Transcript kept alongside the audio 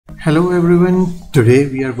Hello everyone, today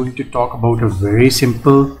we are going to talk about a very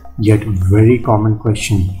simple yet very common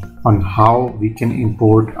question on how we can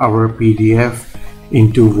import our PDF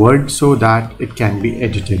into Word so that it can be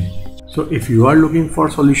edited. So if you are looking for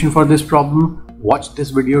a solution for this problem, watch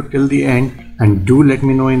this video till the end and do let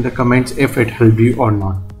me know in the comments if it helped you or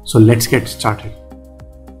not. So let's get started.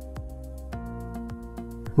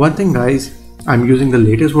 One thing guys, I'm using the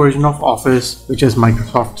latest version of Office, which is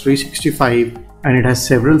Microsoft 365, and it has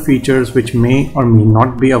several features which may or may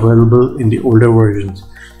not be available in the older versions.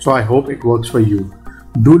 So I hope it works for you.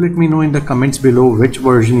 Do let me know in the comments below which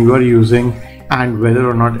version you are using and whether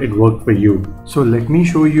or not it worked for you. So let me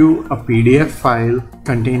show you a PDF file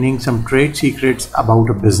containing some trade secrets about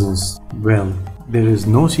a business. Well, there is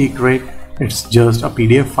no secret, it's just a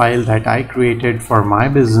PDF file that I created for my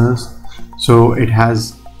business. So it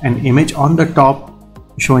has an image on the top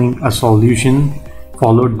showing a solution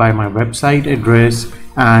followed by my website address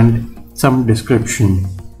and some description.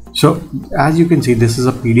 So as you can see, this is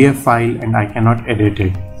a PDF file and I cannot edit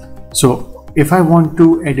it. So if I want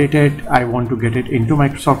to edit it, I want to get it into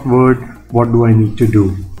Microsoft Word, what do I need to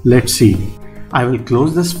do? Let's see. I will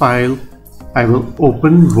close this file. I will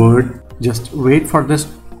open Word. Just wait for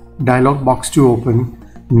this dialog box to open.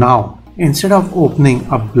 Now, instead of opening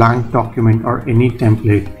a blank document or any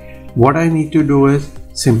template, what I need to do is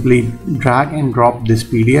simply drag and drop this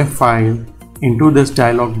PDF file into this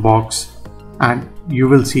dialog box, and you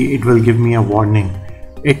will see it will give me a warning.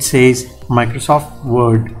 It says Microsoft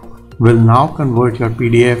Word will now convert your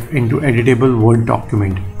PDF into editable Word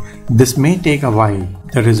document. This may take a while.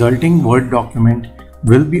 The resulting Word document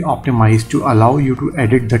will be optimized to allow you to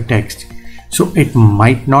edit the text, so it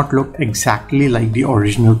might not look exactly like the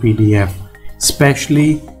original PDF,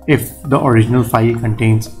 especially if the original file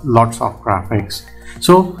contains lots of graphics.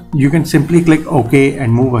 So you can simply click OK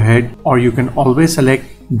and move ahead, or you can always select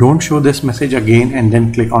don't show this message again and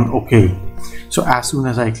then click on OK. So as soon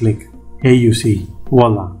as I click, here you see,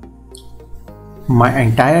 voila, my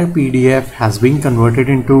entire PDF has been converted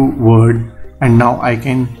into Word, and now I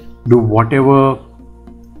can do whatever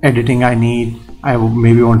editing I need. I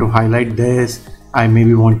maybe want to highlight this, I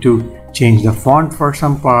maybe want to change the font for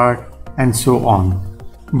some part, and so on.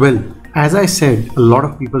 Well, as I said, a lot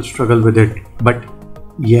of people struggle with it, but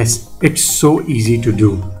yes, it's so easy to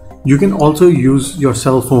do. You can also use your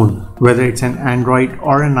cell phone, whether it's an Android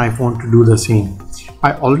or an iPhone, to do the same.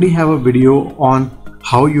 I already have a video on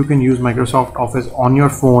how you can use Microsoft Office on your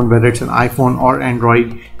phone, whether it's an iPhone or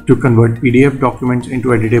Android, to convert PDF documents into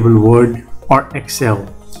editable Word or Excel.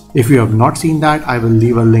 If you have not seen that, I will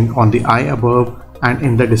leave a link on the eye above and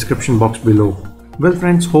in the description box below. Well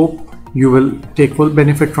friends, hope you will take full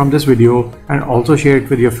benefit from this video and also share it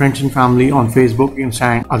with your friends and family on Facebook,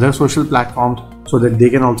 Instagram, and other social platforms so that they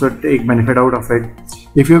can also take benefit out of it.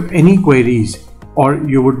 If you have any queries or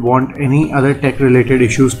you would want any other tech related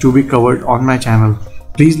issues to be covered on my channel,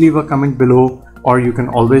 please leave a comment below, or you can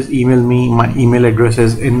always email me. My email address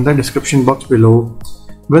is in the description box below.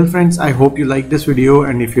 Well friends, I hope you liked this video,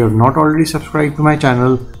 and if you have not already subscribed to my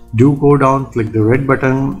channel, do go down, click the red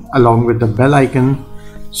button along with the bell icon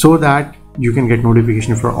so that you can get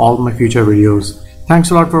notification for all my future videos.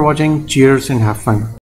 Thanks a lot for watching. Cheers and have fun.